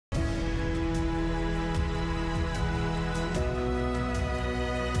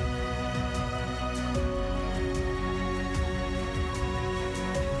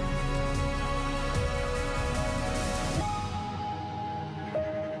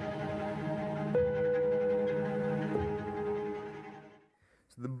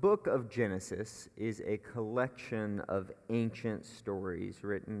book of Genesis is a collection of ancient stories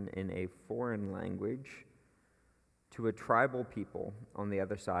written in a foreign language to a tribal people on the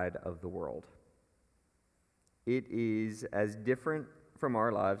other side of the world. It is as different from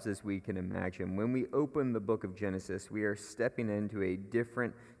our lives as we can imagine. When we open the book of Genesis, we are stepping into a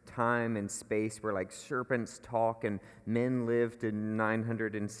different time and space where, like, serpents talk and men lived in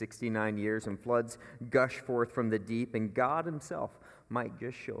 969 years and floods gush forth from the deep, and God himself might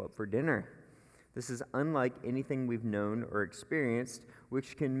just show up for dinner. This is unlike anything we've known or experienced,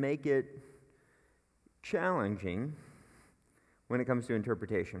 which can make it challenging when it comes to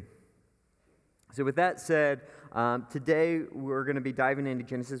interpretation. So with that said, today we're going to be diving into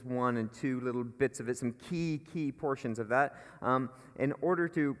Genesis 1 and 2, little bits of it, some key portions of that. In order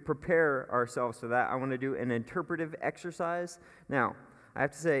to prepare ourselves for that, I want to do an interpretive exercise. Now, I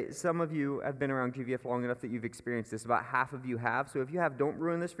have to say, some of you have been around GVF long enough that you've experienced this. About half of you have. So if you have, don't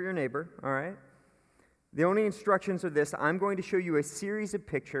ruin this for your neighbor, all right? The only instructions are this. I'm going to show you a series of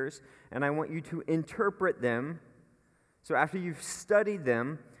pictures, and I want you to interpret them. So after you've studied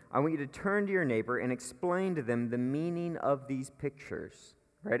them, I want you to turn to your neighbor and explain to them the meaning of these pictures.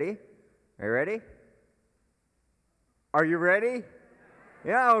 Ready? Are you ready? Are you ready?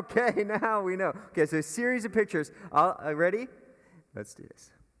 Yeah, okay, now we know. Okay, so a series of pictures. Ready? Let's do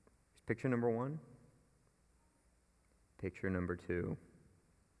this. Picture number 1. Picture number 2.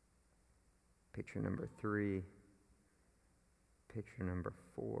 Picture number 3. Picture number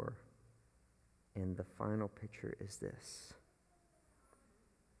 4. And the final picture is this.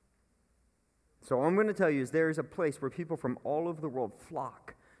 So all I'm going to tell you is there is a place where people from all over the world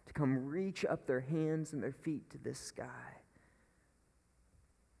flock to come reach up their hands and their feet to this sky.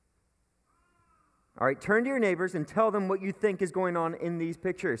 All right, turn to your neighbors and tell them what you think is going on in these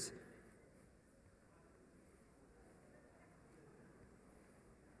pictures.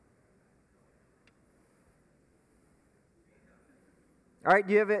 All right,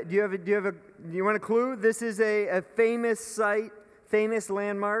 do you want a clue? This is a famous site, famous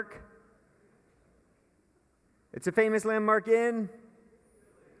landmark. It's a famous landmark in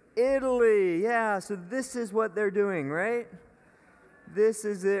Italy. Yeah, so this is what they're doing, right? This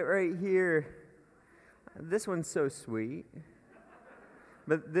is it right here. This one's so sweet.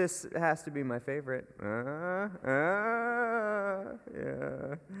 But this has to be my favorite. Yeah,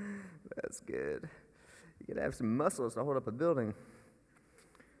 that's good. You gotta have some muscles to hold up a building.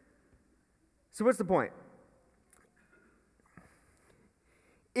 So what's the point?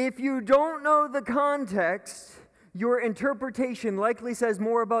 If you don't know the context, your interpretation likely says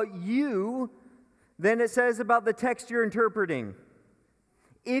more about you than it says about the text you're interpreting.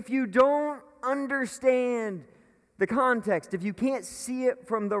 If you don't understand the context, if you can't see it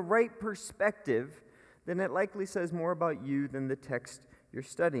from the right perspective, then it likely says more about you than the text you're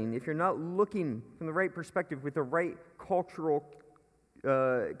studying. If you're not looking from the right perspective with the right cultural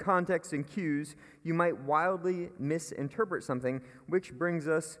context and cues, you might wildly misinterpret something, which brings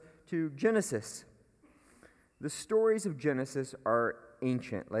us to Genesis. The stories of Genesis are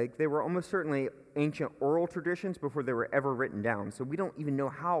ancient. Like, they were almost certainly ancient oral traditions before they were ever written down. So we don't even know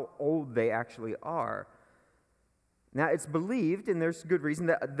how old they actually are. Now, it's believed, and there's good reason,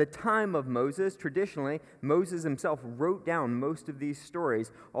 that at the time of Moses, traditionally, Moses himself wrote down most of these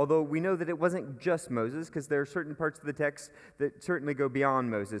stories, although we know that it wasn't just Moses, because there are certain parts of the text that certainly go beyond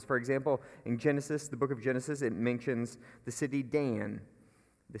Moses. For example, in Genesis, the book of Genesis, it mentions the city Dan.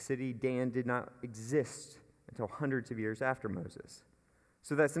 The city Dan did not exist until hundreds of years after Moses.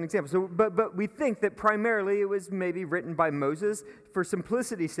 So that's an example. So, but we think that primarily it was maybe written by Moses. For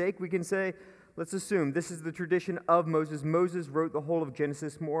simplicity's sake, we can say, let's assume this is the tradition of Moses. Moses wrote the whole of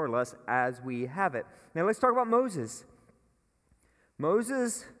Genesis more or less as we have it. Now let's talk about Moses.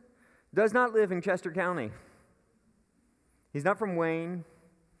 Moses does not live in Chester County. He's not from Wayne.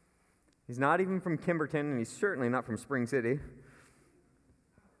 He's not even from Kimberton, and he's certainly not from Spring City.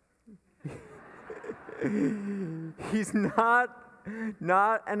 He's not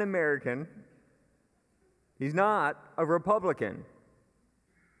an American. He's not a Republican.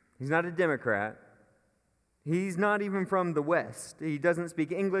 He's not a Democrat. He's not even from the West. He doesn't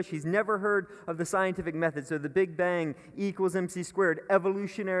speak English. He's never heard of the scientific method. So the Big Bang, E equals MC squared,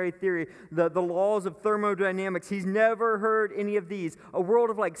 evolutionary theory, the laws of thermodynamics. He's never heard any of these. A world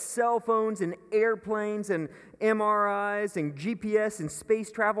of like cell phones and airplanes and MRIs and GPS and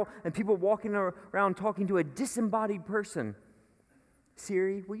space travel and people walking around talking to a disembodied person.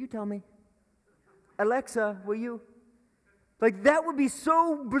 Siri, will you tell me? Alexa, will you? Like, that would be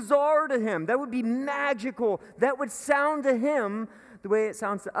so bizarre to him. That would be magical. That would sound to him the way it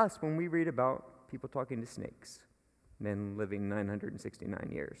sounds to us when we read about people talking to snakes. and then living 969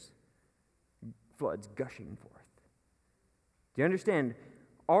 years. Floods gushing forth. Do you understand?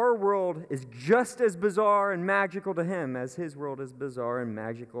 Our world is just as bizarre and magical to him as his world is bizarre and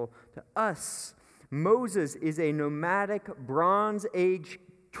magical to us. Moses is a nomadic Bronze Age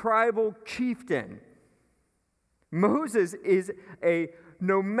tribal chieftain. Moses is a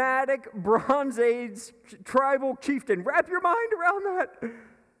nomadic Bronze Age tribal chieftain. Wrap your mind around that.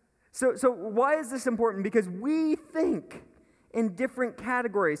 So why is this important? Because we think in different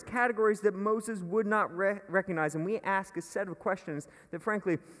categories that Moses would not recognize, and we ask a set of questions that,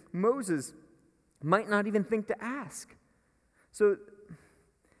 frankly, Moses might not even think to ask. So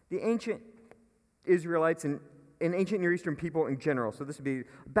the ancient Israelites and ancient Near Eastern people in general, so this would be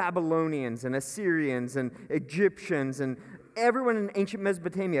Babylonians and Assyrians and Egyptians and everyone in ancient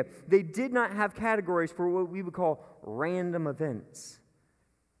Mesopotamia, they did not have categories for what we would call random events.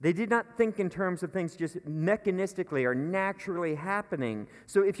 They did not think in terms of things just mechanistically or naturally happening.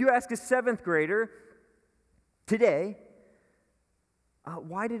 So if you ask a 7th grader today,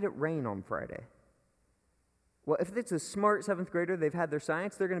 why did it rain on Friday? Well, if it's a smart 7th grader, they've had their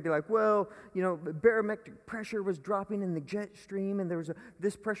science, they're going to be like, well, barometric pressure was dropping in the jet stream, and there was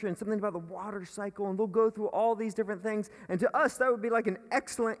this pressure and something about the water cycle, and they'll go through all these different things. And to us, that would be like an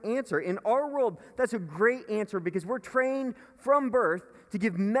excellent answer. In our world, that's a great answer because we're trained from birth to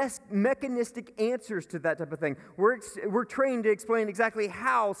give mechanistic answers to that type of thing. We're trained to explain exactly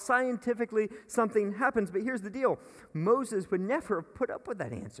how scientifically something happens. But here's the deal. Moses would never have put up with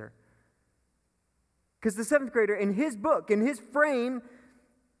that answer. Because the 7th grader, in his book, in his frame,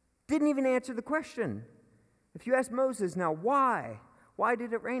 didn't even answer the question. If you ask Moses, now why? Why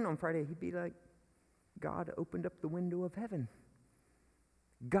did it rain on Friday? He'd be like, God opened up the window of heaven.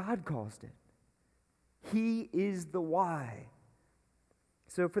 God caused it. He is the why.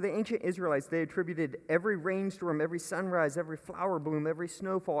 So for the ancient Israelites, they attributed every rainstorm, every sunrise, every flower bloom, every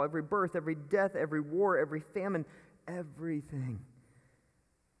snowfall, every birth, every death, every war, every famine, everything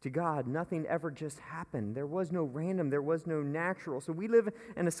to God. Nothing ever just happened. There was no random. There was no natural. So we live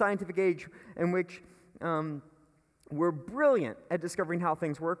in a scientific age in which we're brilliant at discovering how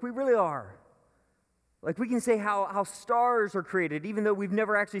things work. We really are. Like we can say how stars are created, even though we've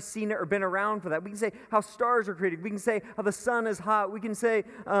never actually seen it or been around for that. We can say how stars are created. We can say how the sun is hot. We can say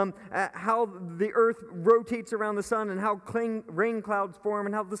how the earth rotates around the sun and how rain clouds form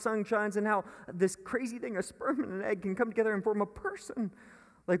and how the sun shines and how this crazy thing, a sperm and an egg, can come together and form a person.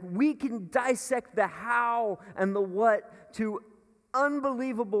 Like we can dissect the how and the what to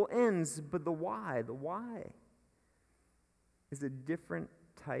unbelievable ends, but the why is a different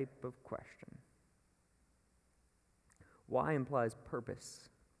type of question. Why implies purpose,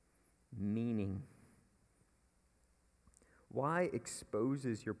 meaning. Why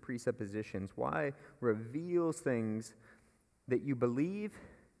exposes your presuppositions. Why reveals things that you believe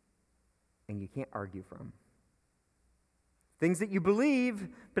and you can't argue from. Things that you believe,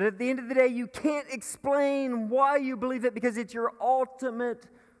 but at the end of the day, you can't explain why you believe it because it's your ultimate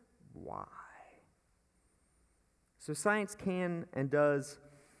why. So science can and does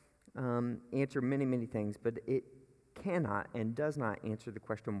answer many, many things, but it cannot and does not answer the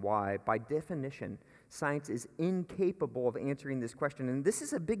question why. By definition, science is incapable of answering this question. And this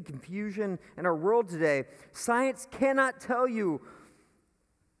is a big confusion in our world today. Science cannot tell you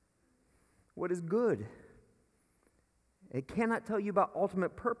what is good. It cannot tell you about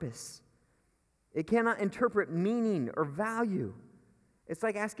ultimate purpose. It cannot interpret meaning or value. It's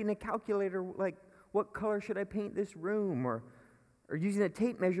like asking a calculator, like, what color should I paint this room? Or using a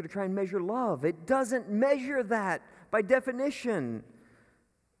tape measure to try and measure love. It doesn't measure that by definition.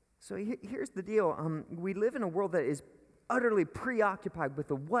 So here's the deal. We live in a world that is utterly preoccupied with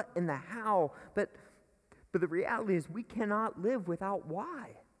the what and the how, but the reality is we cannot live without why.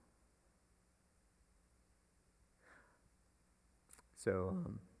 So,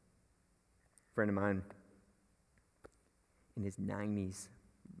 a friend of mine in his 90s,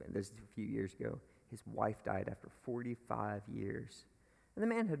 this is a few years ago, his wife died after 45 years. And the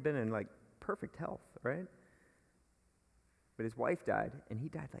man had been in, perfect health, right? But his wife died, and he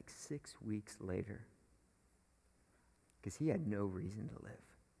died 6 weeks later because he had no reason to live.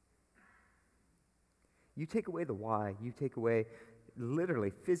 You take away the why, you take away,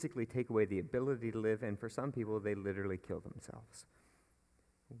 literally, physically take away the ability to live, and for some people, they literally kill themselves.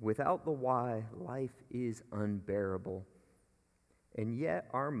 Without the why, life is unbearable. And yet,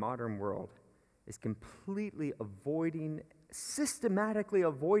 our modern world is completely systematically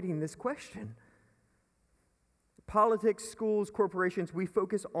avoiding this question. Politics, schools, corporations, we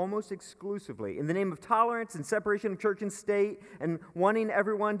focus almost exclusively in the name of tolerance and separation of church and state and wanting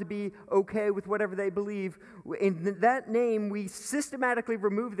everyone to be okay with whatever they believe. In that name, we systematically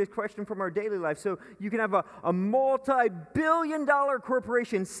remove this question from our daily life. So you can have a multi-billion-dollar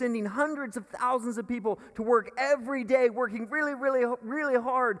corporation sending hundreds of thousands of people to work every day, working really, really, really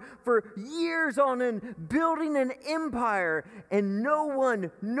hard for years on end, building an empire, and no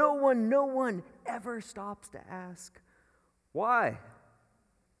one ever stops to ask why.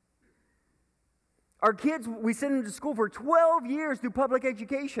 Our kids, we send them to school for 12 years through public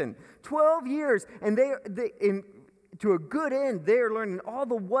education. 12 years, and to a good end, they are learning all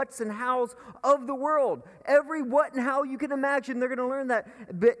the whats and hows of the world. Every what and how you can imagine, they're going to learn that.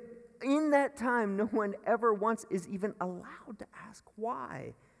 But in that time, no one ever once is even allowed to ask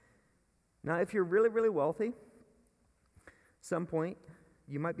why. Now, if you're really, really wealthy, at some point,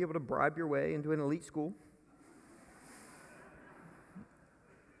 you might be able to bribe your way into an elite school.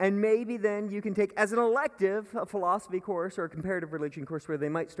 And maybe then you can take as an elective a philosophy course or a comparative religion course where they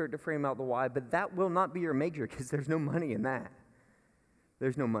might start to frame out the why, but that will not be your major because there's no money in that.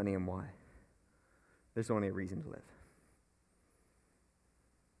 There's no money in why. There's only a reason to live.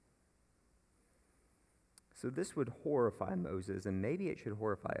 So this would horrify Moses, and maybe it should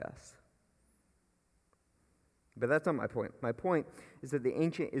horrify us. But that's not my point. My point is that the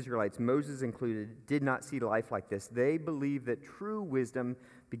ancient Israelites, Moses included, did not see life like this. They believed that true wisdom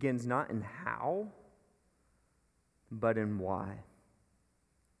begins not in how, but in why.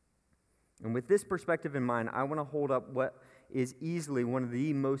 And with this perspective in mind, I want to hold up what is easily one of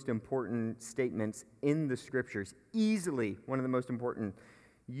the most important statements in the Scriptures. Easily one of the most important.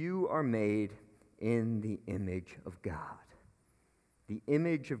 You are made in the image of God. The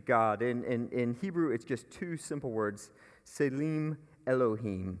image of God. In Hebrew, it's just two simple words, Selim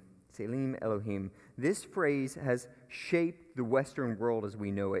Elohim. Selim Elohim. This phrase has shaped the Western world as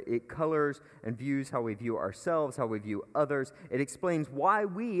we know it. It colors and views how we view ourselves, how we view others. It explains why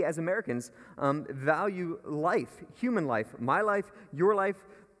we, as Americans, value life, human life, my life, your life,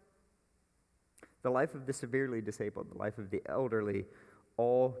 the life of the severely disabled, the life of the elderly,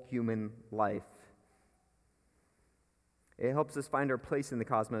 all human life. It helps us find our place in the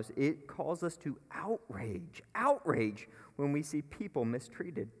cosmos. It calls us to outrage when we see people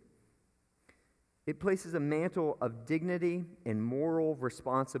mistreated. It places a mantle of dignity and moral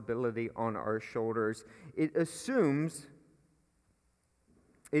responsibility on our shoulders. It is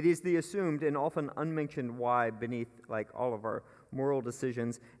the assumed and often unmentioned why beneath like all of our moral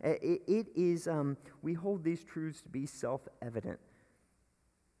decisions. We hold these truths to be self-evident,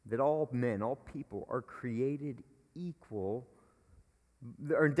 that all men, all people are created equal,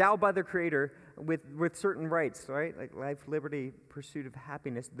 are endowed by their Creator with certain rights, right? Like life, liberty, pursuit of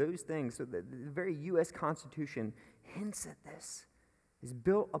happiness, those things. So the very U.S. Constitution hints at this, is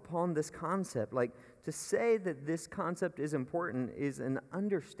built upon this concept. Like, to say that this concept is important is an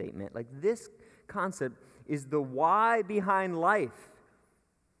understatement. Like, this concept is the why behind life.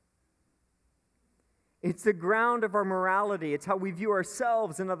 It's the ground of our morality. It's how we view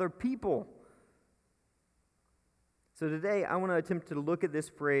ourselves and other people. So today, I want to attempt to look at this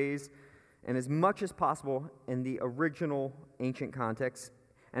phrase and as much as possible in the original ancient context,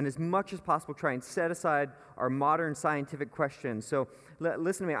 and as much as possible try and set aside our modern scientific questions. So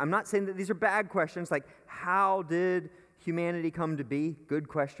listen to me. I'm not saying that these are bad questions, like how did humanity come to be? Good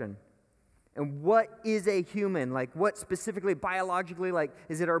question. And what is a human? Like, what specifically, biologically, like,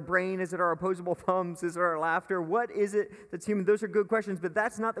 is it our brain? Is it our opposable thumbs? Is it our laughter? What is it that's human? Those are good questions, but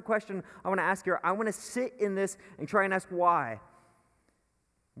that's not the question I want to ask here. I want to sit in this and try and ask why.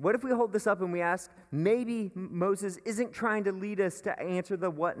 What if we hold this up and we ask, maybe Moses isn't trying to lead us to answer the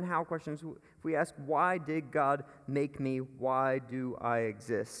what and how questions. If we ask, why did God make me? Why do I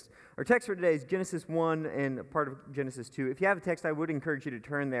exist? Our text for today is Genesis 1 and part of Genesis 2. If you have a text, I would encourage you to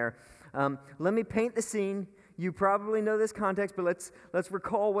turn there. Let me paint the scene. You probably know this context, but let's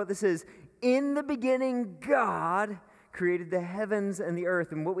recall what this is. In the beginning, God created the heavens and the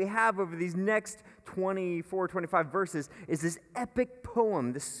earth. And what we have over these next 24, 25 verses is this epic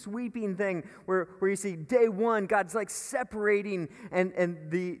poem, this sweeping thing where you see day one, God's like separating and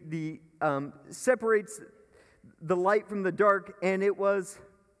the separates the light from the dark, and it was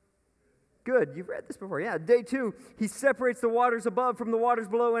good. You've read this before. Yeah. Day two, he separates the waters above from the waters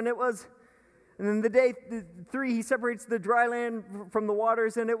below, and it was. And then the day three, he separates the dry land from the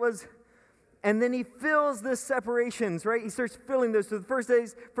waters, and it was. And then he fills the separations, right? He starts filling those. So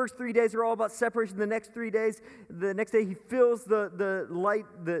the first 3 days are all about separation. The next 3 days, the next day he fills the light,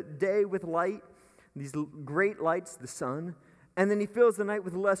 the day with light, these great lights, the sun. And then he fills the night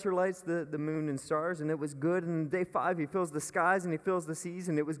with lesser lights, the moon and stars, and it was good. And day 5, he fills the skies and he fills the seas,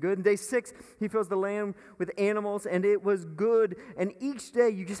 and it was good. And day 6, he fills the land with animals, and it was good. And each day,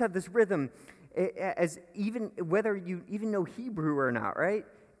 you just have this rhythm, as even whether you even know Hebrew or not, right?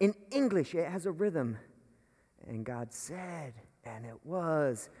 In English, it has a rhythm. And God said, and it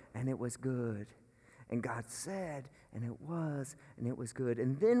was good. And God said, and it was good.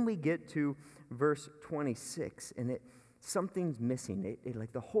 And then we get to verse 26, and something's missing.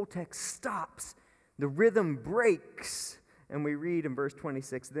 Like the whole text stops. The rhythm breaks. And we read in verse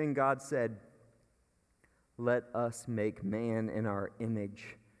 26, then God said, let us make man in our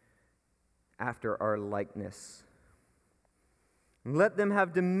image, after our likeness. Let them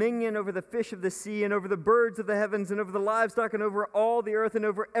have dominion over the fish of the sea and over the birds of the heavens and over the livestock and over all the earth and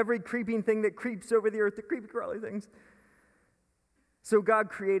over every creeping thing that creeps over the earth, the creepy crawly things. So God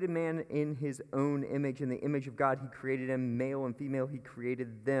created man in his own image. In the image of God, he created him, male and female, he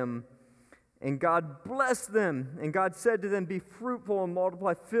created them. And God blessed them, and God said to them, be fruitful and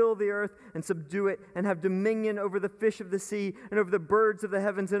multiply, fill the earth and subdue it, and have dominion over the fish of the sea, and over the birds of the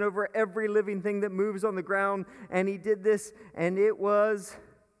heavens, and over every living thing that moves on the ground. And he did this, and it was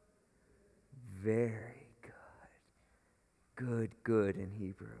very good. Good in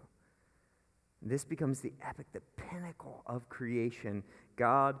Hebrew. This becomes the epic, the pinnacle of creation.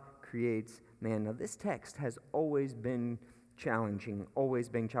 God creates man. Now, this text has always been challenging.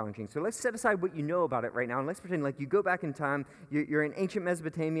 So let's set aside what you know about it right now, and let's pretend like you go back in time, you're in ancient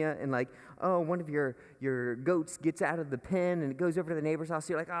Mesopotamia, and like, one of your goats gets out of the pen, and it goes over to the neighbor's house,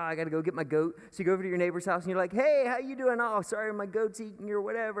 so you're like, I got to go get my goat. So you go over to your neighbor's house, and you're like, hey, how you doing? Oh, sorry, my goat's eating you or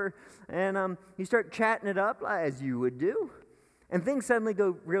whatever. And you start chatting it up, as you would do, and things suddenly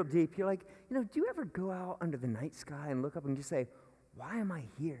go real deep. You're like, do you ever go out under the night sky and look up and just say, why am I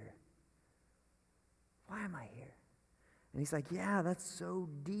here? Why am I here? And he's like, yeah, that's so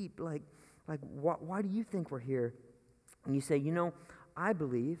deep. Like, why do you think we're here? And you say, I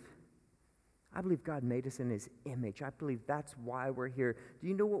believe God made us in his image. I believe that's why we're here. Do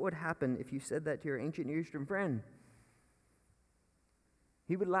you know what would happen if you said that to your ancient Near Eastern friend?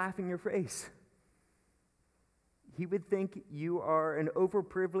 He would laugh in your face. He would think you are an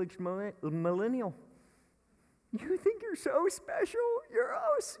overprivileged millennial. You think you're so special? You're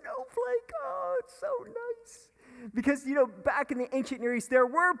a snowflake. Oh, it's so nice. Because, back in the ancient Near East, there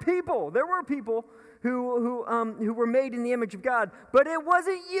were people who were made in the image of God, but it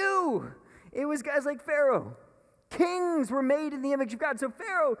wasn't you. It was guys like Pharaoh. Kings were made in the image of God. So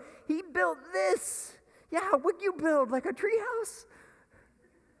Pharaoh, he built this. Yeah, what'd you build? Like a treehouse?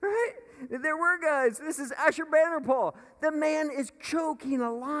 Right? There were guys. This is Ashurbanipal. The man is choking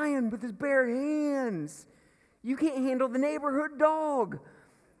a lion with his bare hands. You can't handle the neighborhood dog.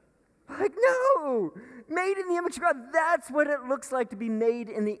 Like, no! Made in the image of God. That's what it looks like to be made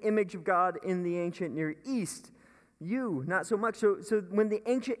in the image of God in the ancient Near East. You, not so much. So when the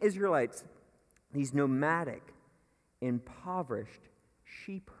ancient Israelites, these nomadic, impoverished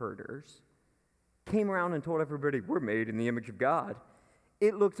sheep herders, came around and told everybody, we're made in the image of God,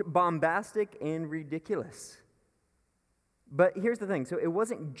 it looked bombastic and ridiculous. But here's the thing. So it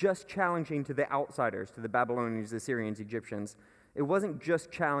wasn't just challenging to the outsiders, to the Babylonians, the Assyrians, Egyptians. It wasn't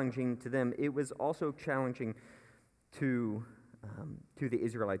just challenging to them. It was also challenging to the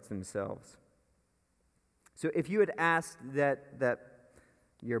Israelites themselves. So if you had asked that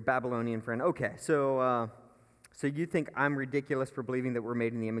your Babylonian friend, okay, so you think I'm ridiculous for believing that we're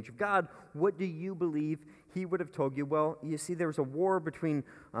made in the image of God, what do you believe? He would have told you, well, you see, there was a war between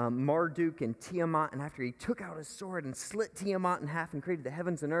Marduk and Tiamat, and after he took out his sword and slit Tiamat in half and created the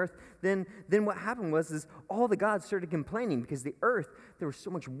heavens and earth, then what happened was all the gods started complaining because the earth, there was so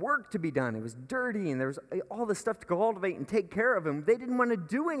much work to be done. It was dirty, and there was all this stuff to cultivate and take care of, and they didn't want to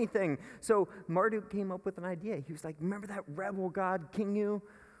do anything. So Marduk came up with an idea. He was like, remember that rebel god, Kingu?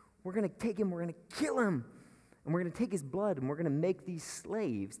 We're going to take him, we're going to kill him, and we're going to take his blood, and we're going to make these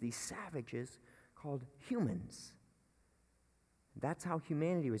slaves, these savages, called humans. That's how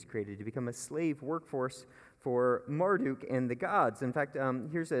humanity was created, to become a slave workforce for Marduk and the gods. In fact,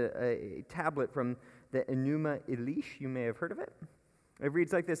 here's a tablet from the Enuma Elish. You may have heard of it. It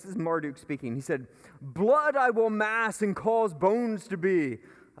reads like this. This is Marduk speaking. He said, blood I will mass and cause bones to be.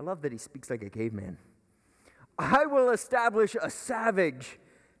 I love that he speaks like a caveman. I will establish a savage.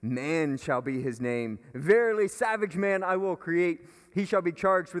 Man shall be his name. Verily, savage man I will create. He shall be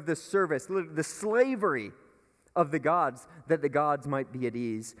charged with the service, the slavery of the gods, that the gods might be at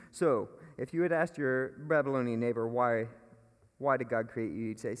ease. So, if you had asked your Babylonian neighbor, why did God create you?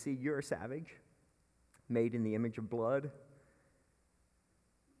 You'd say, see, you're a savage, made in the image of blood.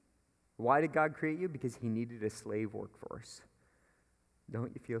 Why did God create you? Because he needed a slave workforce.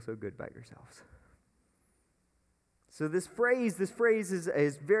 Don't you feel so good about yourselves? So this phrase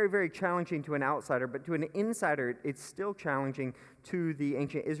is very, very challenging to an outsider, but to an insider, it's still challenging to the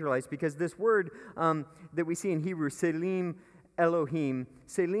ancient Israelites, because this word that we see in Hebrew, Selim Elohim,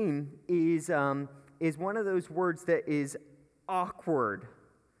 Selim is one of those words that is awkward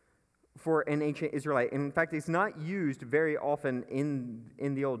for an ancient Israelite. In fact, it's not used very often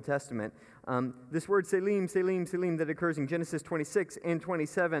in the Old Testament. This word Selim, Selim, Selim that occurs in Genesis 26 and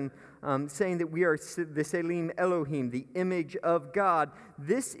 27, saying that we are the Selim Elohim, the image of God.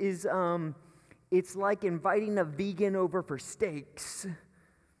 This is, it's like inviting a vegan over for steaks.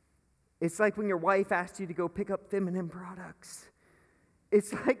 It's like when your wife asks you to go pick up feminine products.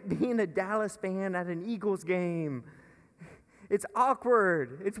 It's like being a Dallas fan at an Eagles game. It's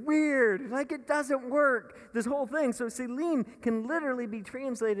awkward. It's weird. Like it doesn't work. This whole thing. So Selim can literally be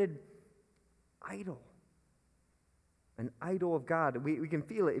translated idol. An idol of God. We can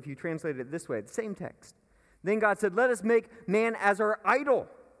feel it if you translate it this way. The same text. Then God said, let us make man as our idol.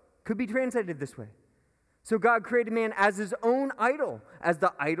 Could be translated this way. So God created man as his own idol. As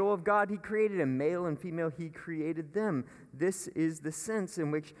the idol of God, he created him. Male and female, he created them. This is the sense in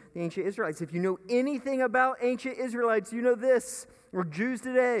which the ancient Israelites, if you know anything about ancient Israelites, you know this, or Jews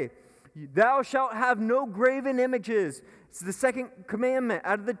today. Thou shalt have no graven images. It's the second commandment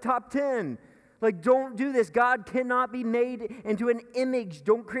out of the top 10. Like, don't do this. God cannot be made into an image.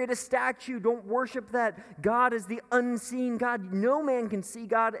 Don't create a statue. Don't worship that. God is the unseen God. No man can see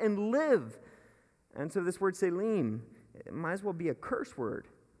God and live. And so this word Selim, it might as well be a curse word.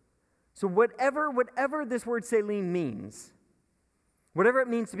 So whatever this word Selim means, whatever it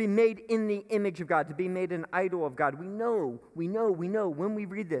means to be made in the image of God, to be made an idol of God, we know when we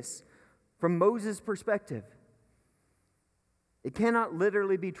read this from Moses' perspective, it cannot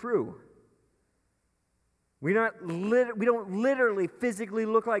literally be true. We don't literally physically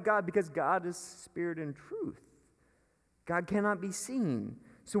look like God because God is spirit and truth. God cannot be seen.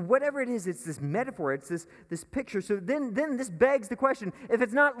 So whatever it is, it's this metaphor, it's this picture. So then this begs the question, if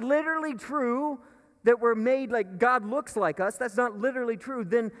it's not literally true that we're made like God looks like us, that's not literally true,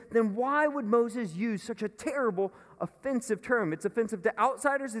 then why would Moses use such a terrible, offensive term? It's offensive to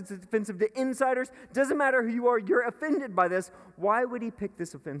outsiders, it's offensive to insiders. Doesn't matter who you are, you're offended by this. Why would he pick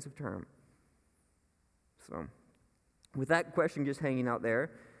this offensive term? So with that question just hanging out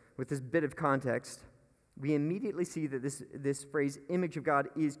there, with this bit of context, we immediately see that this phrase, image of God,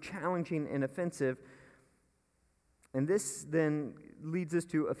 is challenging and offensive. And this then leads us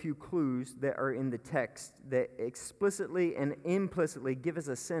to a few clues that are in the text that explicitly and implicitly give us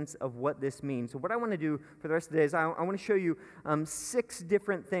a sense of what this means. So what I want to do for the rest of the day is I want to show you 6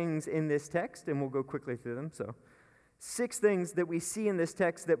 different things in this text, and we'll go quickly through them. So 6 things that we see in this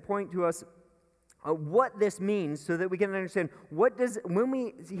text that point to us what this means so that we can understand when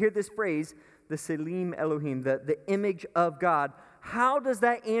we hear this phrase, the Selim Elohim, the image of God, how does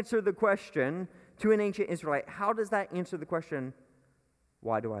that answer the question to an ancient Israelite? How does that answer the question,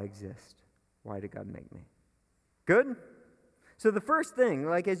 why do I exist? Why did God make me? Good? So the first thing,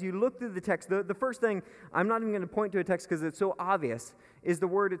 like as you look through the text, the first thing, I'm not even going to point to a text because it's so obvious, is the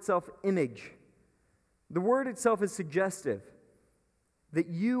word itself, image. The word itself is suggestive that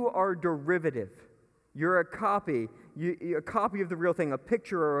you are derivative. You're a copy of the real thing, a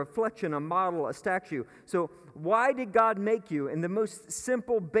picture, a reflection, a model, a statue. So why did God make you? And the most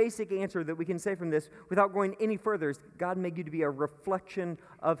simple, basic answer that we can say from this without going any further is God made you to be a reflection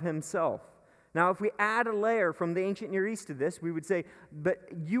of himself. Now, if we add a layer from the ancient Near East to this, we would say, but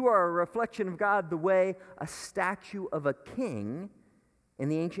you are a reflection of God the way a statue of a king in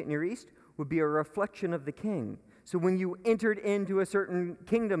the ancient Near East would be a reflection of the king. So when you entered into a certain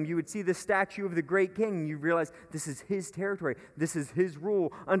kingdom, you would see the statue of the great king, and you realize this is his territory, this is his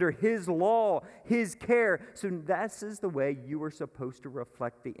rule, under his law, his care. So this is the way you were supposed to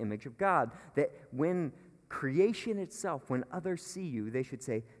reflect the image of God. That when creation itself, when others see you, they should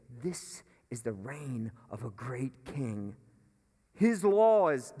say, this is the reign of a great king. His law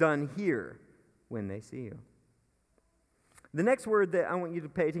is done here when they see you. The next word that I want you to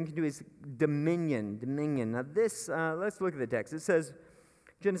pay attention to is dominion. Dominion. Now this, let's look at the text. It says,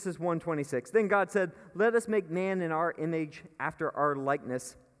 Genesis 1:26. Then God said, let us make man in our image after our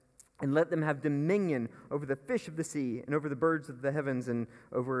likeness, and let them have dominion over the fish of the sea, and over the birds of the heavens, and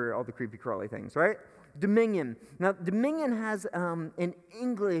over all the creepy crawly things, right? Dominion. Now, dominion has, in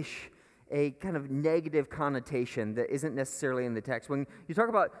English, a kind of negative connotation that isn't necessarily in the text. When you talk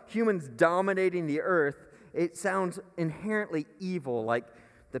about humans dominating the earth, it sounds inherently evil, like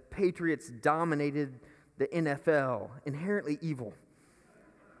the Patriots dominated the NFL. Inherently evil.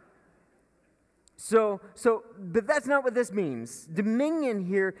 But that's not what this means. Dominion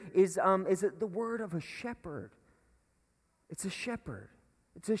here is the word of a shepherd. It's a shepherd.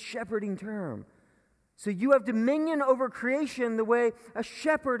 It's a shepherding term. So you have dominion over creation the way a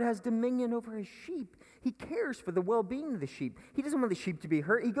shepherd has dominion over his sheep. He cares for the well-being of the sheep. He doesn't want the sheep to be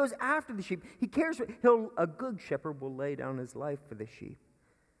hurt. He goes after the sheep. He cares for, a good shepherd will lay down his life for the sheep.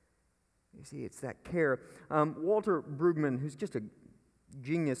 You see, it's that care. Walter Brueggemann, who's just a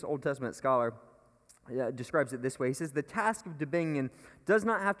genius Old Testament scholar, describes it this way. He says, the task of dominion does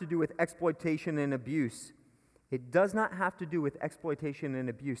not have to do with exploitation and abuse. It does not have to do with exploitation and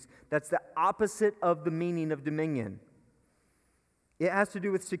abuse. That's the opposite of the meaning of dominion. It has to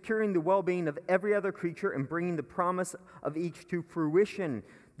do with securing the well-being of every other creature and bringing the promise of each to fruition.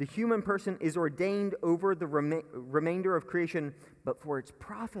 The human person is ordained over the remainder of creation, but for its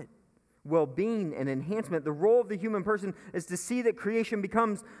profit, well-being, and enhancement. The role of the human person is to see that creation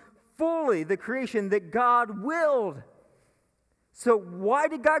becomes fully the creation that God willed. So why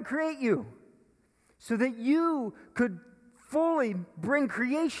did God create you? So that you could fully bring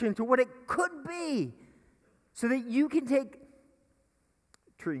creation to what it could be. So that you can take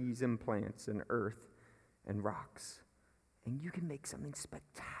trees and plants and earth and rocks, and you can make something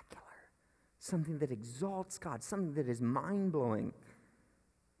spectacular, something that exalts God, something that is mind-blowing.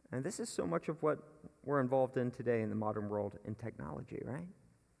 And this is so much of what we're involved in today in the modern world in technology, right?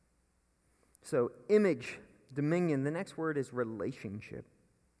 So image, dominion, the next word is relationship.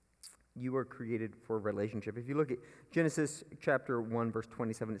 You are created for relationship. If you look at Genesis chapter 1, verse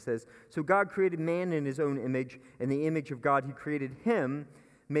 27, it says, so God created man in his own image. In the image of God, he created him.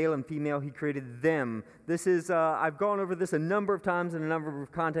 Male and female, he created them. This is, I've gone over this a number of times in a number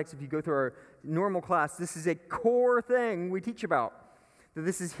of contexts. If you go through our normal class, this is a core thing we teach about. That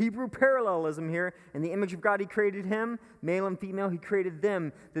this is Hebrew parallelism here. In the image of God, he created him. Male and female, he created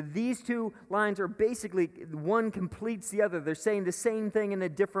them. That these two lines are basically, one completes the other. They're saying the same thing in a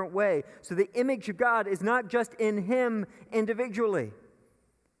different way. So the image of God is not just in him individually.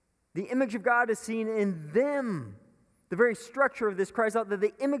 The image of God is seen in them. The very structure of this cries out that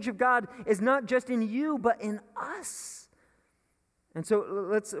the image of God is not just in you, but in us. And so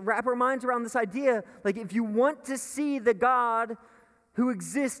let's wrap our minds around this idea. Like, if you want to see the God who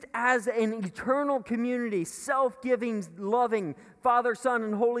exists as an eternal community, self-giving, loving, Father, Son,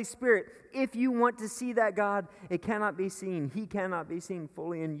 and Holy Spirit, if you want to see that God, it cannot be seen. He cannot be seen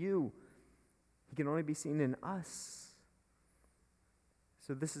fully in you. He can only be seen in us.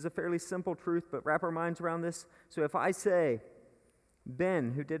 So this is a fairly simple truth, but wrap our minds around this. So if I say,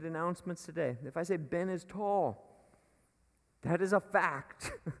 Ben, who did announcements today, if I say Ben is tall, that is a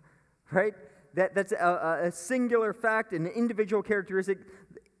fact, right? That's a singular fact, an individual characteristic.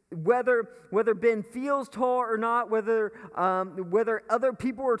 Whether Ben feels tall or not, whether other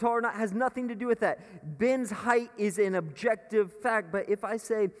people are tall or not, has nothing to do with that. Ben's height is an objective fact, but if I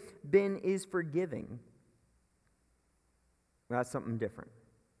say Ben is forgiving, that's something different.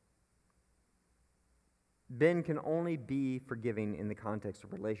 Ben can only be forgiving in the context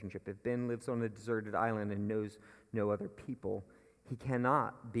of relationship. If Ben lives on a deserted island and knows no other people, he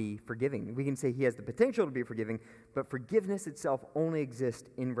cannot be forgiving. We can say he has the potential to be forgiving, but forgiveness itself only exists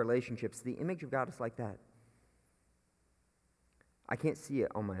in relationships. The image of God is like that. I can't see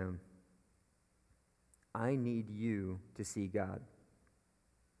it on my own. I need you to see God.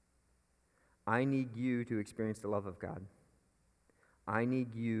 I need you to experience the love of God. I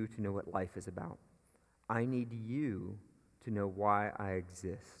need you to know what life is about. I need you to know why I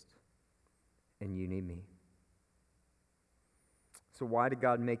exist. And you need me. So why did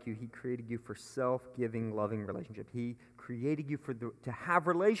God make you? He created you for self-giving, loving relationship. He created you to have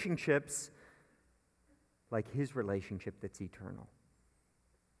relationships like his relationship that's eternal.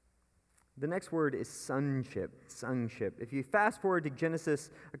 The next word is sonship. Sonship. If you fast forward to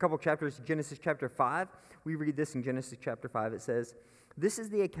Genesis, a couple chapters, Genesis chapter 5, we read this in Genesis chapter 5. It says, this is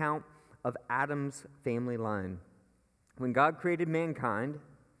the account of Adam's family line. When God created mankind,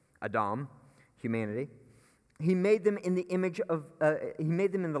 Adam, humanity, he made them in the image of, he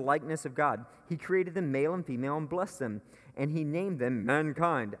made them in the likeness of God. He created them male and female and blessed them. And he named them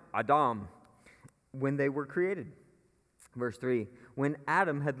mankind, Adam, when they were created. Verse 3, when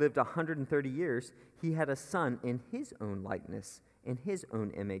Adam had lived 130 years, he had a son in his own likeness, in his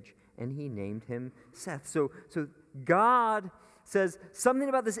own image, and he named him Seth. So God says something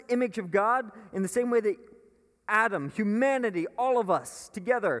about this image of God in the same way that Adam, humanity, all of us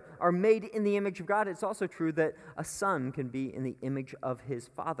together are made in the image of God. It's also true that a son can be in the image of his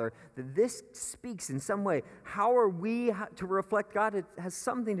father. That this speaks in some way. How are we to reflect God? It has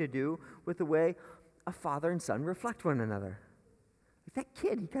something to do with the way a father and son reflect one another. Like that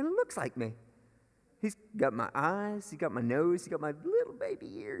kid, he kind of looks like me. He's got my eyes, he's got my nose, he's got my little baby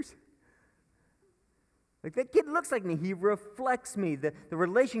ears. Like, that kid looks like me. He reflects me. The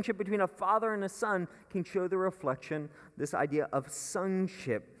relationship between a father and a son can show the reflection, this idea of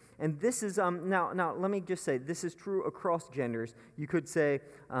sonship. And this is, now let me just say, this is true across genders. You could say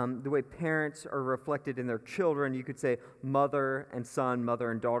the way parents are reflected in their children. You could say mother and son,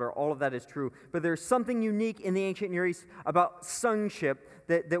 mother and daughter. All of that is true. But there's something unique in the ancient Near East about sonship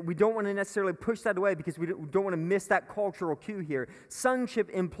that we don't want to necessarily push that away because we don't want to miss that cultural cue here.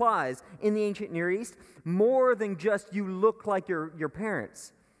 Sonship implies, in the ancient Near East, more than just you look like your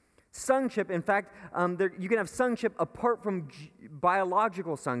parents. Sonship, in fact, you can have sonship apart from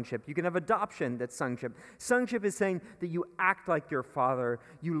biological sonship. You can have adoption that's sonship. Sonship is saying that you act like your father,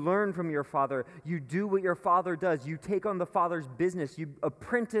 you learn from your father, you do what your father does, you take on the father's business, you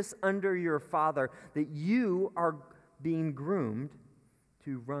apprentice under your father, that you are being groomed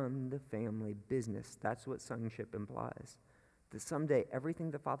to run the family business. That's what sonship implies. That someday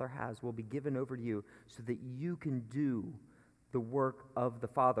everything the father has will be given over to you so that you can do the work of the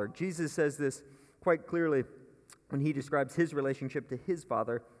Father. Jesus says this quite clearly when he describes his relationship to his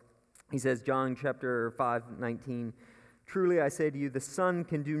Father. He says, John chapter 5:19, "Truly I say to you, the Son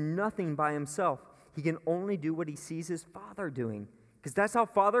can do nothing by himself. He can only do what he sees his Father doing." Because that's how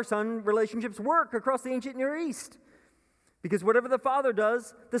father-son relationships work across the ancient Near East. Because whatever the Father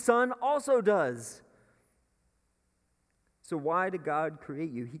does, the Son also does. So why did God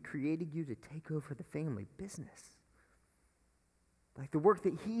create you? He created you to take over the family business. Like the work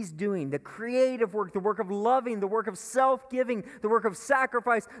that he's doing, the creative work, the work of loving, the work of self-giving, the work of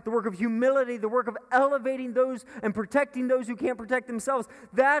sacrifice, the work of humility, the work of elevating those and protecting those who can't protect themselves.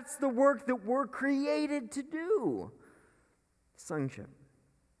 That's the work that we're created to do. Sonship.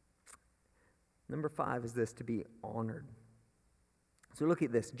 Number 5 is this, to be honored. So look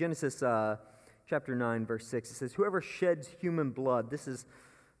at this. Genesis chapter 9, verse 6. It says, "Whoever sheds human blood," this is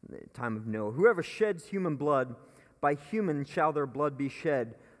the time of Noah, "whoever sheds human blood, by human shall their blood be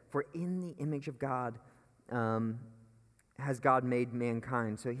shed, for in the image of God has God made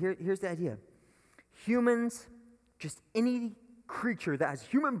mankind." So here's the idea. Humans, just any creature that has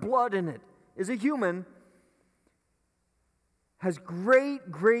human blood in it is a human, has great,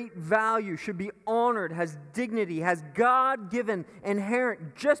 great value, should be honored, has dignity, has God-given,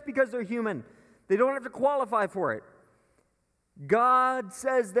 inherent, just because they're human. They don't have to qualify for it. God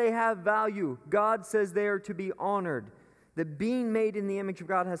says they have value. God says they are to be honored. That being made in the image of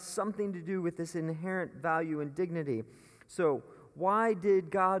God has something to do with this inherent value and dignity. So, why did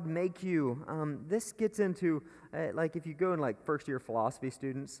God make you? This gets into, like if you go in like first-year philosophy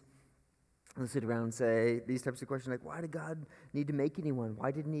students, they'll sit around and say these types of questions like, why did God need to make anyone?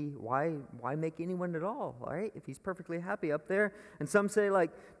 Why make anyone at all? All right, if he's perfectly happy up there. And some say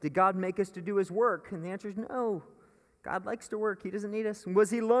like, did God make us to do his work? And the answer is no. God likes to work. He doesn't need us. Was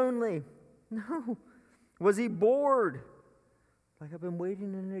he lonely? No. Was he bored? Like, I've been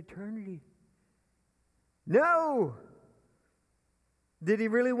waiting an eternity. No. Did he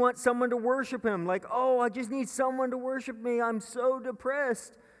really want someone to worship him? Like, oh, I just need someone to worship me. I'm so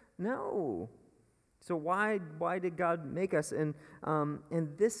depressed. No. So why did God make us? And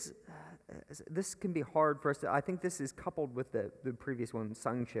this can be hard for us to, I think this is coupled with the previous one,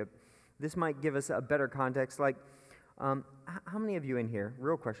 sonship. This might give us a better context. Like, how many of you in here,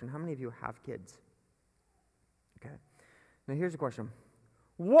 real question, how many of you have kids? Okay. Now here's a question.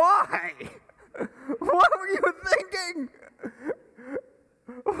 Why? What were you thinking?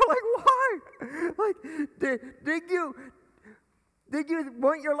 Like, why? Like, did you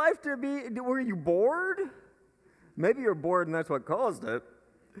want your life to be, were you bored? Maybe you're bored and that's what caused it.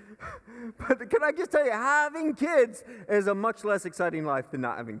 But can I just tell you, having kids is a much less exciting life than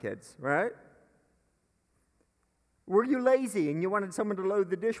not having kids, right? Were you lazy and you wanted someone to load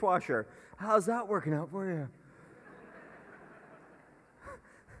the dishwasher? How's that working out for you?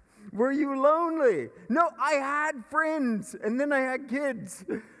 Were you lonely? No, I had friends and then I had kids,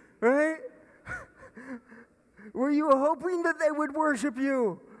 right? Were you hoping that they would worship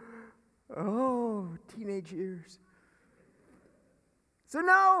you? Oh, teenage years. So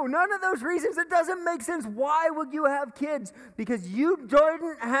no, none of those reasons. It doesn't make sense. Why would you have kids? Because you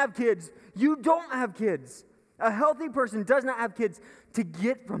didn't have kids. You don't have kids. A healthy person does not have kids to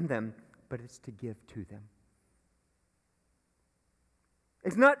get from them, but it's to give to them.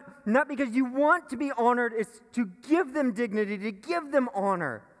 It's not because you want to be honored, it's to give them dignity, to give them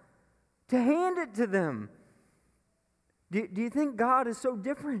honor, to hand it to them. Do you think God is so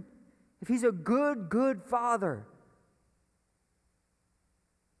different? If he's a good father.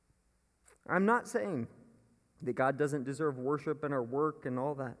 I'm not saying that God doesn't deserve worship and our work and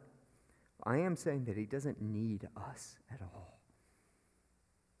all that. I am saying that he doesn't need us at all.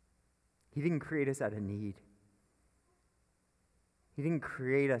 He didn't create us out of need. He didn't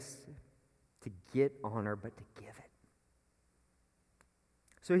create us to get honor, but to give it.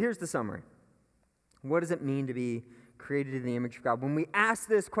 So here's the summary. What does it mean to be created in the image of God? When we ask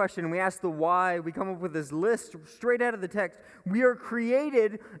this question, we ask the why, we come up with this list straight out of the text. We are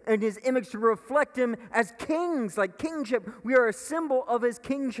created in his image to reflect him as kings, like kingship. We are a symbol of his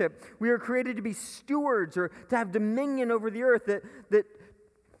kingship. We are created to be stewards or to have dominion over the earth, that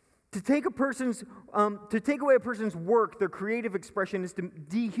to take away a person's work, their creative expression, is to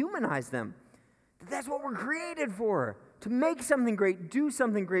dehumanize them. That's what we're created for. To make something great, do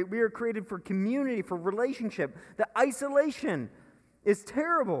something great. We are created for community, for relationship. The isolation is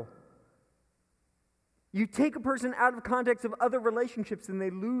terrible. You take a person out of context of other relationships and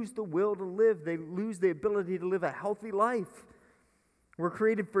they lose the will to live. They lose the ability to live a healthy life. We're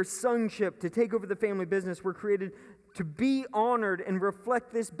created for sonship, to take over the family business. We're created to be honored and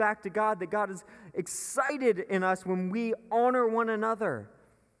reflect this back to God, that God is excited in us when we honor one another.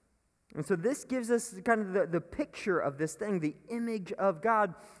 And so this gives us kind of the picture of this thing, the image of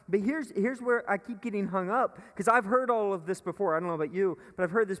God. But here's where I keep getting hung up, because I've heard all of this before. I don't know about you, but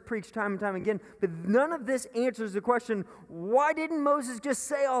I've heard this preached time and time again. But none of this answers the question, why didn't Moses just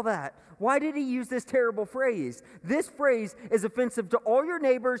say all that? Why did he use this terrible phrase? This phrase is offensive to all your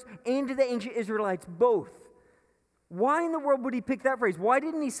neighbors and to the ancient Israelites both. Why in the world would he pick that phrase? Why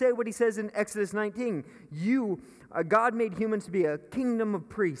didn't he say what he says in Exodus 19? God made humans to be a kingdom of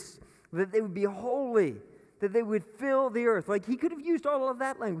priests, that they would be holy, that they would fill the earth. Like, he could have used all of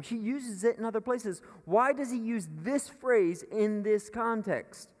that language. He uses it in other places. Why does he use this phrase in this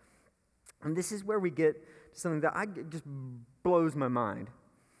context? And this is where we get to something that just blows my mind.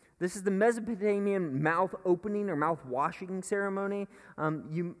 This is the Mesopotamian mouth opening or mouth washing ceremony.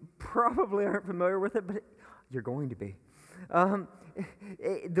 You probably aren't familiar with it, but you're going to be.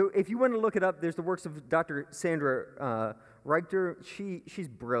 If you want to look it up, there's the works of Dr. Sandra Reichter. She's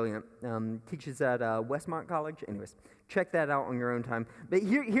brilliant. Teaches at Westmont College. Anyways, check that out on your own time. But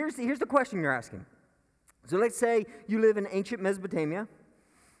here's the question you're asking. So let's say you live in ancient Mesopotamia,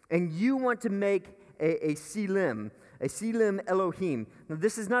 and you want to make a Selim Elohim. Now,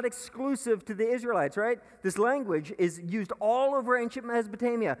 this is not exclusive to the Israelites, right? This language is used all over ancient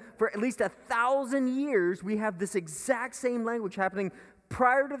Mesopotamia. For at least 1,000 years, we have this exact same language happening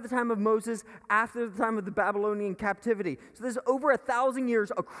prior to the time of Moses, after the time of the Babylonian captivity. So there's over 1,000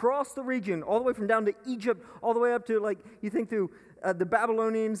 years across the region, all the way from down to Egypt, all the way up to, like, you think through the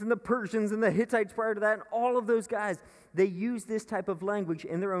Babylonians and the Persians and the Hittites prior to that, and all of those guys. They use this type of language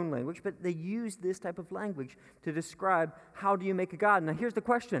in their own language, but they use this type of language to describe how do you make a god. Now, here's the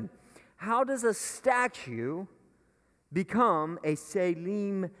question. How does a statue become a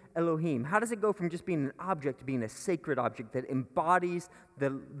Selim Elohim? How does it go from just being an object to being a sacred object that embodies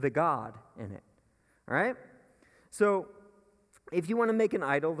the God in it? All right? So, if you want to make an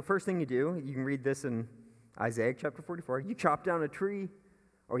idol, the first thing you do, you can read this in Isaiah chapter 44, you chop down a tree,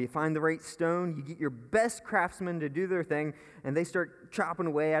 or you find the right stone, you get your best craftsmen to do their thing, and they start chopping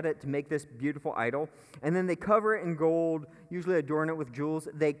away at it to make this beautiful idol. And then they cover it in gold, usually adorn it with jewels.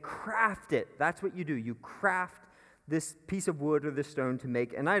 They craft it. That's what you do. You craft this piece of wood or this stone to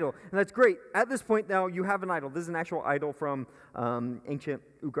make an idol. And that's great. At this point now, you have an idol. This is an actual idol from ancient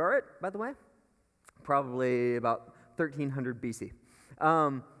Ugarit, by the way. Probably about 1300 BC.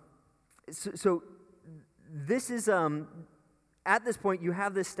 So this is... At this point, you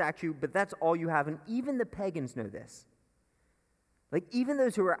have this statue, but that's all you have. And even the pagans know this. Like, even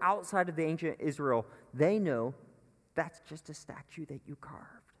those who are outside of the ancient Israel, they know that's just a statue that you carved.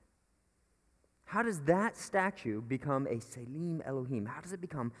 How does that statue become a Selim Elohim? How does it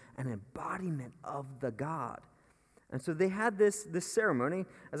become an embodiment of the God? And so they had this ceremony,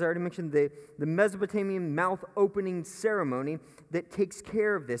 as I already mentioned, the Mesopotamian mouth-opening ceremony that takes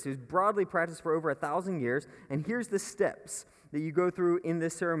care of this. It was broadly practiced for over 1,000 years. And here's the steps that you go through in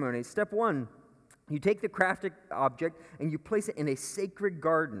this ceremony. Step 1, you take the crafted object and you place it in a sacred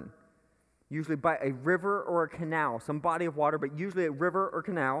garden, usually by a river or a canal, some body of water, but usually a river or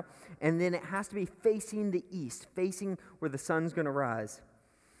canal. And then it has to be facing the east, facing where the sun's going to rise.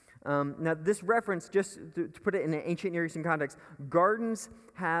 Now, this reference, just to put it in an ancient Near Eastern context, gardens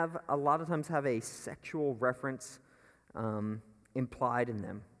a lot of times have a sexual reference implied in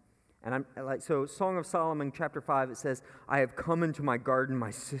them. And so Song of Solomon, chapter 5, it says, I have come into my garden,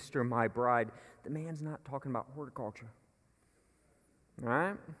 my sister, my bride. The man's not talking about horticulture. All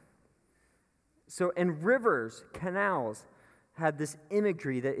right? So, and rivers, canals, had this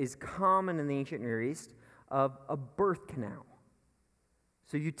imagery that is common in the ancient Near East of a birth canal.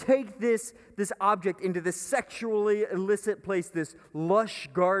 So you take this object into this sexually illicit place, this lush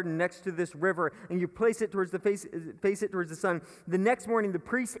garden next to this river, and you place it towards face it towards the sun. The next morning, the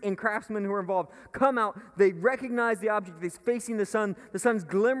priests and craftsmen who are involved come out. They recognize the object is facing the sun. The sun's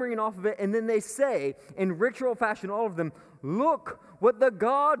glimmering off of it, and then they say, in ritual fashion, all of them, "Look what the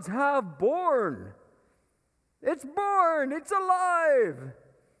gods have born! It's born! It's alive!"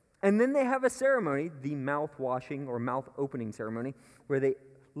 And then they have a ceremony, the mouth washing or mouth opening ceremony, where they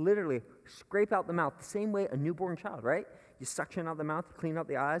literally scrape out the mouth the same way a newborn child, right? You suction out the mouth, clean out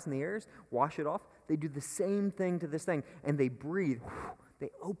the eyes and the ears, wash it off. They do the same thing to this thing, and they breathe. They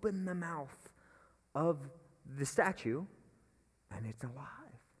open the mouth of the statue, and it's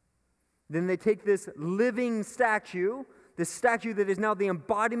alive. Then they take this living statue, this statue that is now the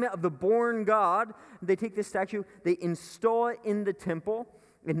embodiment of the born God, they take this statue, they install it in the temple,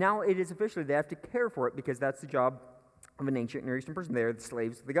 and now it is officially, they have to care for it because that's the job of an ancient Near Eastern person. They're the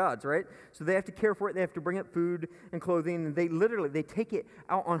slaves of the gods, right? So they have to care for it. They have to bring it food and clothing. And they take it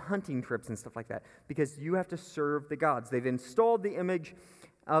out on hunting trips and stuff like that because you have to serve the gods. They've installed the image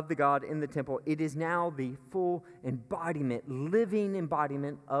of the god in the temple. It is now the full embodiment, living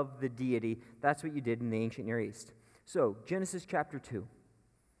embodiment of the deity. That's what you did in the ancient Near East. So, Genesis chapter 2.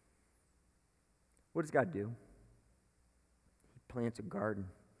 What does God do? Plants a garden,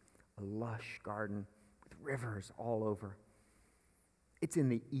 a lush garden with rivers all over. It's in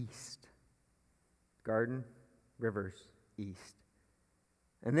the east. Garden, rivers, east.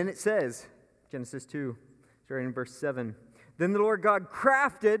 And then it says, Genesis 2, starting in verse 7, "Then the Lord God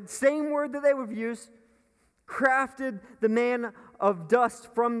crafted," same word that they would use, crafted the man of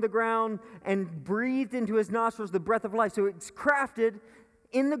dust from the ground and breathed into his nostrils the breath of life. So it's crafted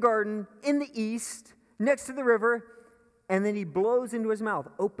in the garden, in the east, next to the river. And then he blows into his mouth,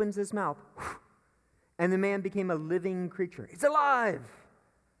 opens his mouth, and the man became a living creature. It's alive.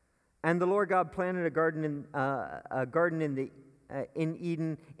 And the Lord God planted a garden in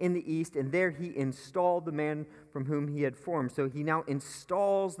Eden in the east, and there he installed the man from whom he had formed. So he now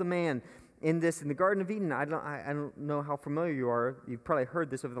installs the man in the Garden of Eden. I don't know how familiar you are. You've probably heard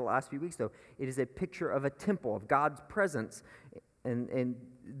this over the last few weeks, though. It is a picture of a temple, of God's presence, and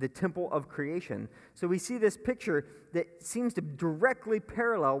the temple of creation. So we see this picture that seems to directly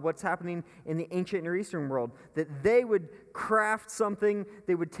parallel what's happening in the ancient Near Eastern world, that they would craft something,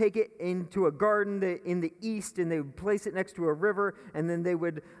 they would take it into a garden in the east, and they would place it next to a river, and then they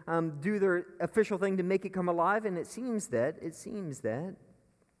would do their official thing to make it come alive. And it seems that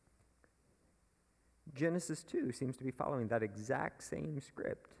Genesis 2 seems to be following that exact same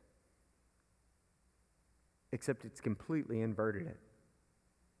script, except it's completely inverted it.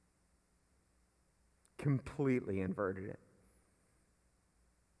 Completely inverted it.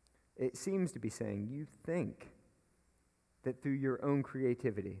 It seems to be saying you think that through your own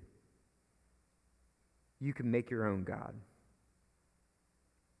creativity, you can make your own God.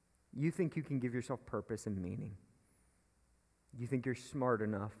 You think you can give yourself purpose and meaning. You think you're smart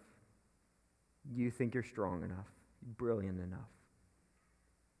enough. You think you're strong enough, brilliant enough,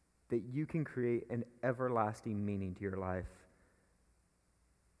 that you can create an everlasting meaning to your life,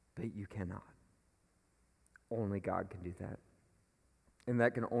 but you cannot. Only God can do that. And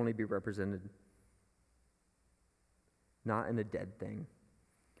that can only be represented not in a dead thing,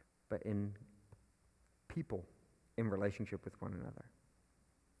 but in people in relationship with one another.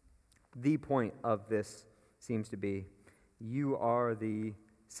 The point of this seems to be, you are the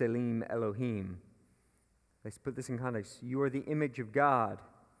Selim Elohim. Let's put this in context. You are the image of God.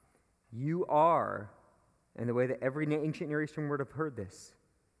 You are, and the way that every ancient Near Eastern word have heard this,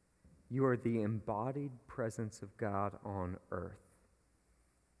 you are the embodied presence of God on earth.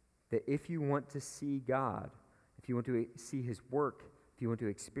 That if you want to see God, if you want to see His work, if you want to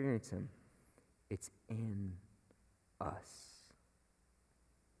experience Him, it's in us.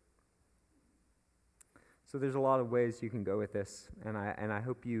 So there's a lot of ways you can go with this, and I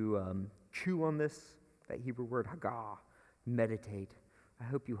hope you chew on this, that Hebrew word hagah, meditate. I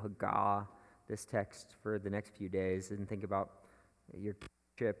hope you hagah this text for the next few days and think about your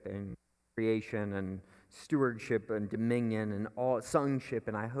kingship and creation and stewardship and dominion and all sonship,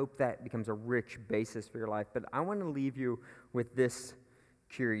 and I hope that becomes a rich basis for your life. But I want to leave you with this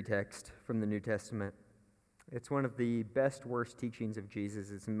cheery text from the New Testament. It's one of the best, worst teachings of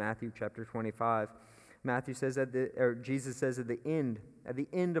Jesus. It's in Matthew chapter 25. Jesus says at the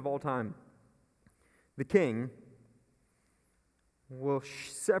end of all time, the king will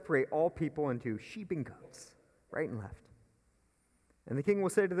separate all people into sheep and goats, right and left. And the king will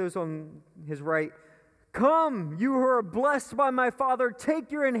say to those on his right, Come, you who are blessed by my Father,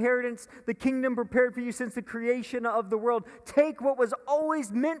 take your inheritance, the kingdom prepared for you since the creation of the world. Take what was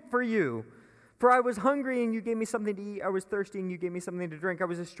always meant for you. For I was hungry, and you gave me something to eat. I was thirsty, and you gave me something to drink. I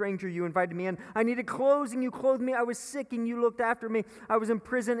was a stranger, you invited me in. I needed clothes, and you clothed me. I was sick, and you looked after me. I was in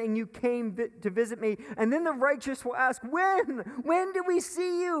prison, and you came to visit me. And then the righteous will ask, when? When did we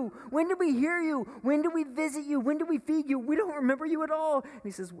see you? When did we hear you? When did we visit you? When did we feed you? We don't remember you at all. And he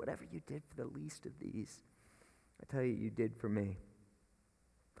says, whatever you did for the least of these, I tell you, you did for me.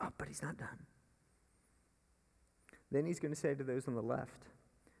 Oh, but he's not done. Then he's going to say to those on the left,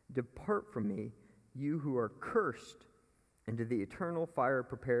 depart from me, you who are cursed, into the eternal fire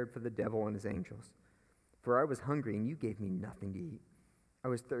prepared for the devil and his angels. For I was hungry, and you gave me nothing to eat. I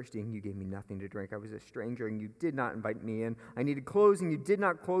was thirsty, and you gave me nothing to drink. I was a stranger, and you did not invite me in. I needed clothes, and you did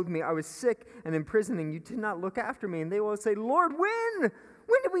not clothe me. I was sick and in prison, and you did not look after me. And they will say, Lord, when?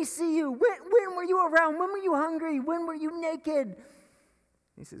 When did we see you? When were you around? When were you hungry? When were you naked?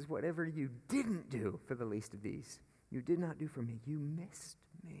 He says, whatever you didn't do for the least of these, you did not do for me. You missed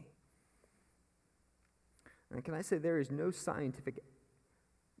me. And can I say there is no scientific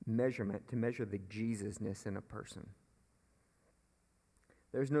measurement to measure the Jesus-ness in a person.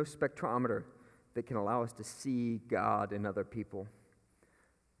 There's no spectrometer that can allow us to see God in other people.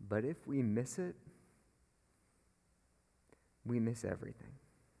 But if we miss it, we miss everything.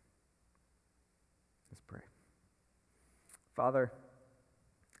 Let's pray. Father,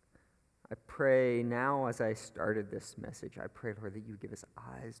 I pray now as I started this message, I pray, Lord, that you give us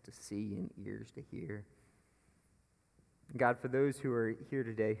eyes to see and ears to hear. God, for those who are here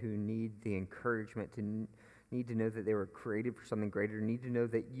today who need the encouragement, to need to know that they were created for something greater, need to know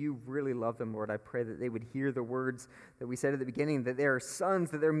that you really love them, Lord, I pray that they would hear the words that we said at the beginning, that they are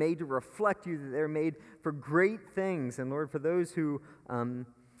sons, that they're made to reflect you, that they're made for great things. And Lord, for those who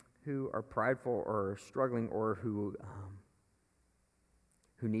are prideful or struggling or who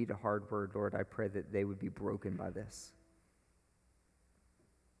need a hard word, Lord, I pray that they would be broken by this.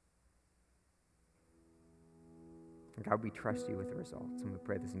 God, we trust you with the results, and we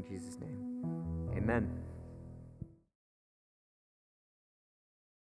pray this in Jesus' name. Amen.